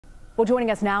Well,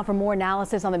 joining us now for more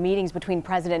analysis on the meetings between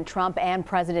President Trump and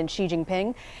President Xi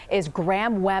Jinping is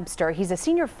Graham Webster. He's a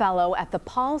senior fellow at the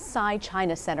Paul Tsai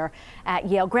China Center at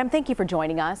Yale. Graham, thank you for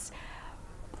joining us.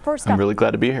 First I'm really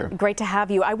glad to be here. Great to have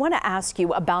you. I want to ask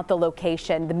you about the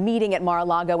location, the meeting at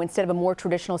Mar-a-Lago instead of a more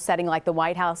traditional setting like the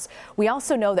White House. We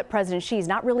also know that President Xi is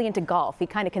not really into golf. He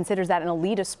kind of considers that an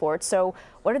elitist sport. So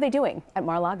what are they doing at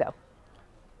Mar-a-Lago?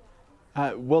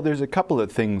 Well, there's a couple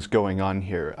of things going on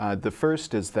here. The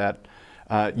first is that,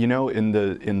 in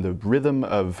the rhythm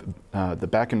of the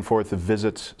back and forth of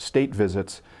visits, state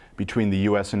visits between the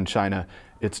U.S. and China,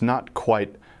 it's not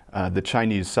quite the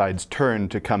Chinese side's turn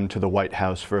to come to the White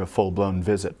House for a full-blown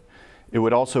visit. It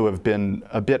would also have been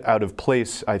a bit out of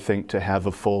place, I think, to have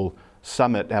a full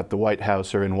summit at the White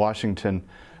House or in Washington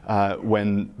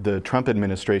when the Trump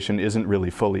administration isn't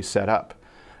really fully set up.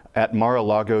 At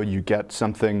Mar-a-Lago, you get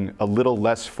something a little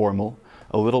less formal,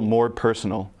 a little more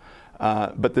personal,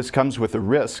 but this comes with a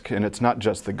risk, and it's not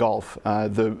just the golf.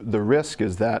 The risk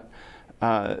is that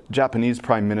Japanese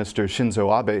Prime Minister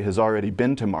Shinzo Abe has already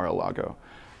been to Mar-a-Lago.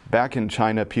 Back in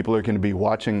China, people are going to be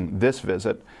watching this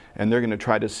visit, and they're going to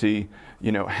try to see,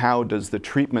 how does the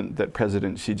treatment that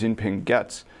President Xi Jinping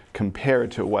gets compare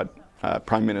to what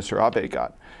Prime Minister Abe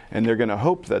got? And they're going to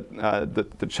hope that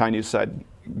the Chinese side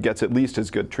gets at least as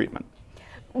good treatment.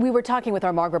 We were talking with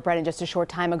our Margaret Brennan just a short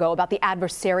time ago about the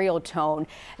adversarial tone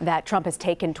that Trump has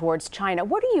taken towards China.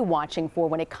 What are you watching for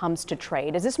when it comes to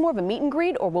trade? Is this more of a meet and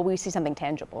greet, or will we see something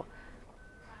tangible?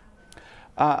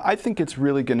 I think it's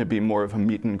really going to be more of a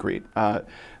meet and greet.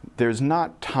 There's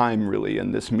not time really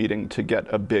in this meeting to get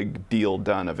a big deal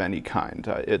done of any kind.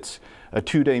 It's a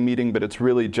two-day meeting, but it's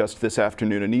really just this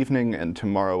afternoon and evening and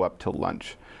tomorrow up till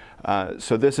lunch.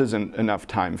 So this isn't enough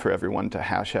time for everyone to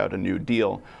hash out a new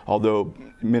deal, although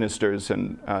ministers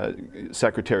and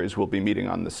secretaries will be meeting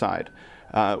on the side.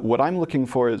 What I'm looking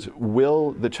for is,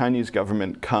 will the Chinese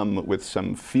government come with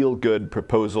some feel-good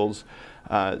proposals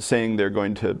saying they're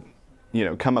going to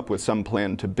come up with some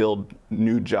plan to build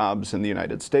new jobs in the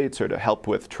United States or to help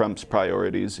with Trump's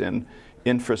priorities in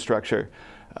infrastructure?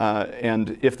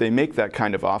 And if they make that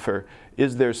kind of offer,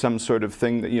 is there some sort of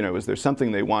thing that, is there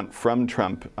something they want from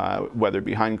Trump, whether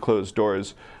behind closed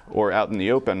doors or out in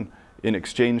the open, in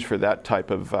exchange for that type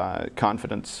of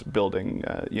confidence building,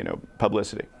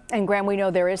 publicity? And Graham, we know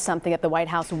there is something that the White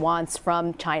House wants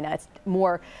from China. It's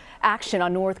more action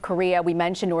on North Korea. We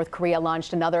mentioned North Korea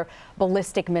launched another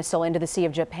ballistic missile into the Sea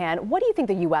of Japan. What do you think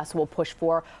the U.S. will push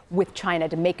for with China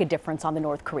to make a difference on the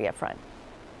North Korea front?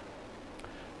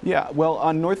 Yeah, well,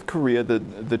 on North Korea,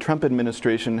 the Trump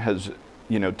administration has,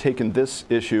 taken this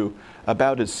issue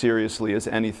about as seriously as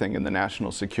anything in the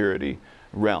national security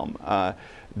realm.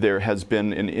 There has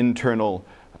been an internal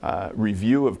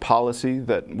review of policy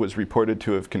that was reported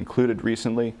to have concluded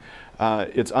recently.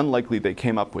 It's unlikely they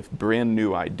came up with brand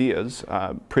new ideas.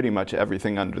 Pretty much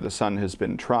everything under the sun has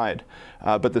been tried.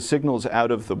 But the signals out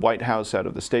of the White House, out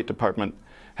of the State Department,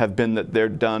 have been that they're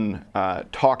done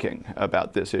talking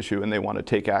about this issue and they want to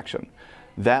take action.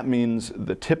 That means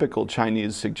the typical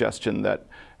Chinese suggestion that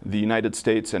the United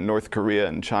States and North Korea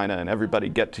and China and everybody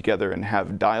get together and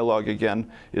have dialogue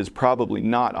again is probably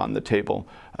not on the table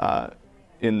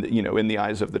in the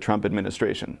eyes of the Trump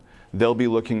administration. They'll be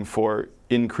looking for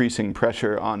increasing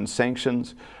pressure on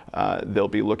sanctions. They'll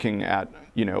be looking at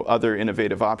other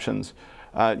innovative options.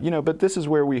 But this is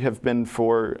where we have been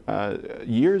for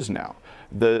years now.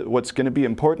 What's going to be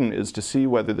important is to see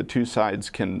whether the two sides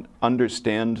can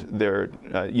understand their,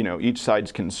 each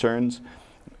side's concerns.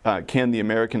 Can the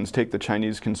Americans take the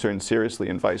Chinese concerns seriously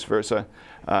and vice versa,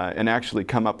 and actually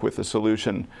come up with a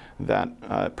solution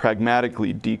that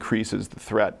pragmatically decreases the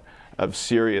threat of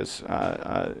serious,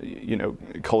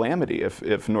 calamity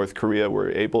if North Korea were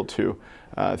able to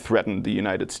threaten the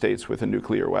United States with a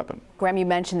nuclear weapon. Graham, you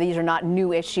mentioned these are not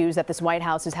new issues that this White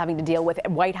House is having to deal with.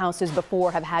 White Houses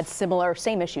before have had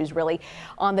same issues really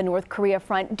on the North Korea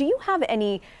front. Do you have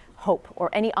any hope or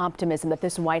any optimism that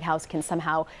this White House can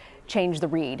somehow change the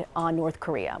read on North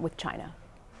Korea with China?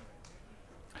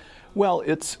 Well,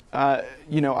 it's, I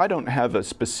don't have a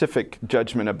specific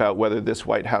judgment about whether this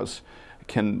White House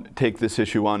can take this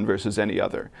issue on versus any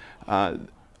other.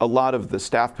 A lot of the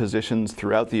staff positions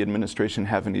throughout the administration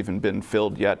haven't even been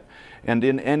filled yet, and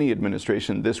in any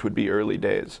administration, this would be early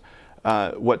days.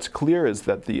 What's clear is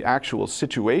that the actual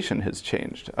situation has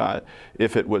changed.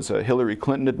 If it was a Hillary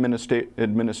Clinton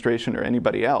administration or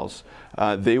anybody else,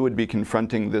 they would be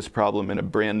confronting this problem in a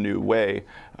brand new way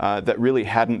that really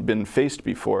hadn't been faced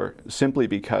before, simply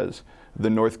because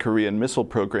the North Korean missile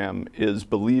program is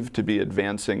believed to be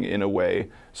advancing in a way,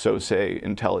 so say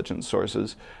intelligence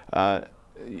sources,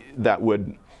 that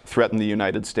would threaten the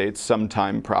United States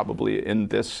sometime probably in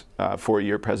this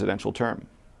 4-year presidential term.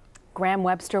 Graham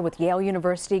Webster with Yale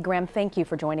University. Graham, thank you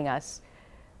for joining us.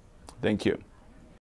 Thank you.